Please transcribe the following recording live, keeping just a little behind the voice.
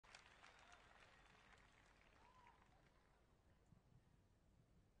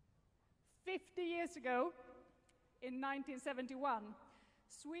50 years ago, in 1971,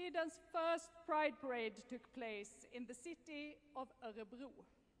 Sweden's first Pride Parade took place in the city of Örebro.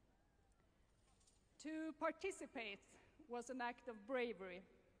 To participate was an act of bravery.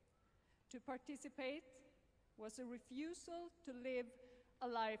 To participate was a refusal to live a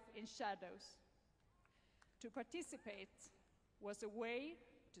life in shadows. To participate was a way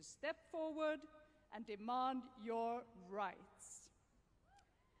to step forward and demand your rights.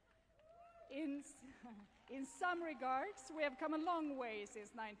 In some regards, we have come a long way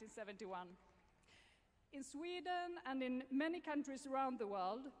since 1971. In Sweden and in many countries around the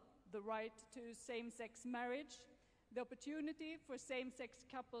world, the right to same-sex marriage, the opportunity for same-sex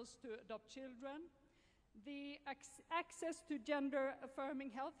couples to adopt children, the access to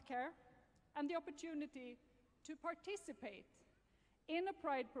gender-affirming healthcare, and the opportunity to participate in a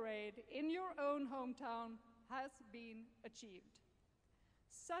pride parade in your own hometown has been achieved.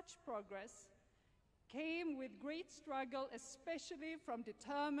 Such progress came with great struggle, especially from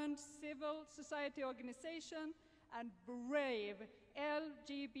determined civil society organizations and brave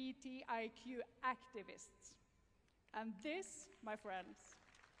LGBTIQ activists. And this, my friends,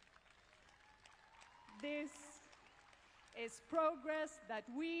 this is progress that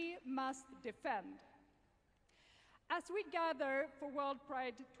we must defend. As we gather for World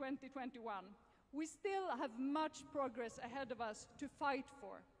Pride 2021, we still have much progress ahead of us to fight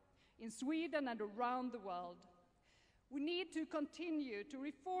for in Sweden and around the world. We need to continue to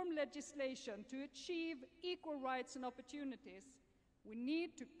reform legislation to achieve equal rights and opportunities. We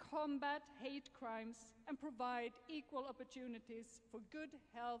need to combat hate crimes and provide equal opportunities for good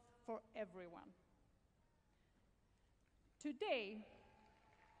health for everyone. Today,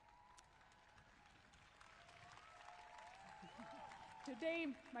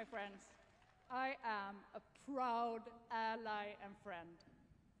 my friends, I am a proud ally and friend.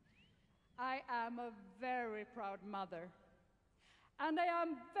 I am a very proud mother. And I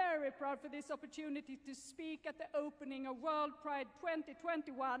am very proud for this opportunity to speak at the opening of World Pride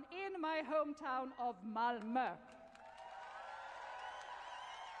 2021 in my hometown of Malmö.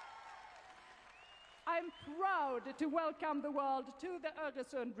 I'm proud to welcome the world to the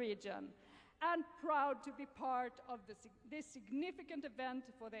Öresund region and proud to be part of this significant event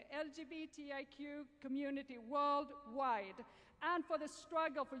for the LGBTIQ community worldwide and for the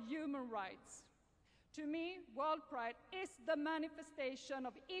struggle for human rights. To me, World Pride is the manifestation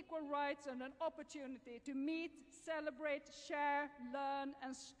of equal rights and an opportunity to meet, celebrate, share, learn,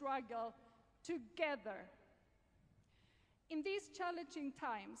 and struggle together. In these challenging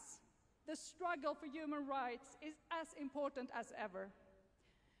times, the struggle for human rights is as important as ever.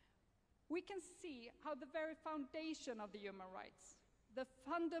 We can see how the very foundation of the human rights, the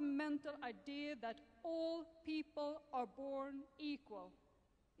fundamental idea that all people are born equal,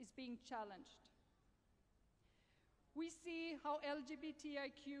 is being challenged. We see how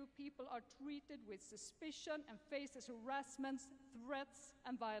LGBTIQ people are treated with suspicion and faces harassments, threats,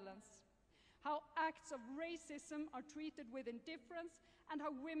 and violence. How acts of racism are treated with indifference and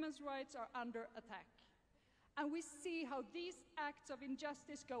how women's rights are under attack. And we see how these acts of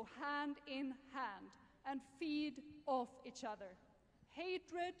injustice go hand in hand and feed off each other.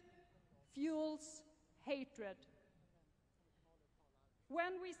 Hatred fuels hatred.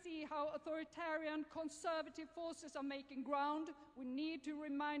 When we see how authoritarian, conservative forces are making ground, we need to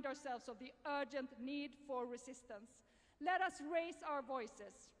remind ourselves of the urgent need for resistance. Let us raise our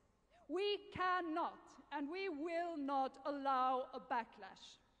voices. We cannot and we will not allow a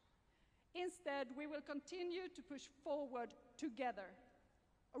backlash. Instead, we will continue to push forward together.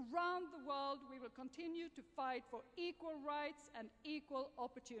 Around the world, we will continue to fight for equal rights and equal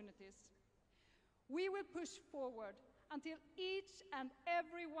opportunities. We will push forward until each and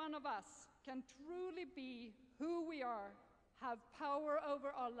every one of us can truly be who we are, have power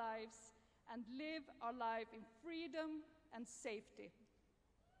over our lives, and live our life in freedom and safety.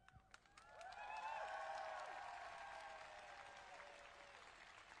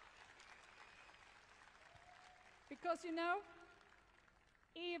 Because you know,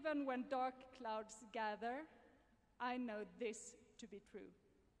 even when dark clouds gather, I know this to be true.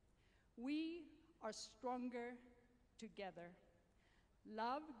 We are stronger together.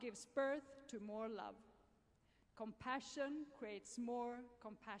 Love gives birth to more love. Compassion creates more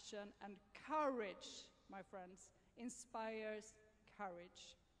compassion, and courage, my friends, inspires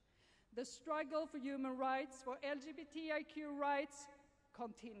courage. The struggle for human rights, for LGBTIQ rights,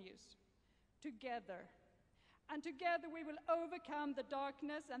 continues. Together. And together we will overcome the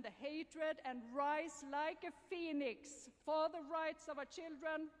darkness and the hatred and rise like a phoenix for the rights of our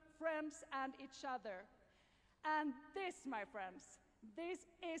children, friends, and each other. And this, my friends, This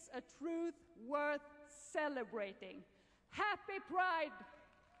is a truth worth celebrating. Happy Pride!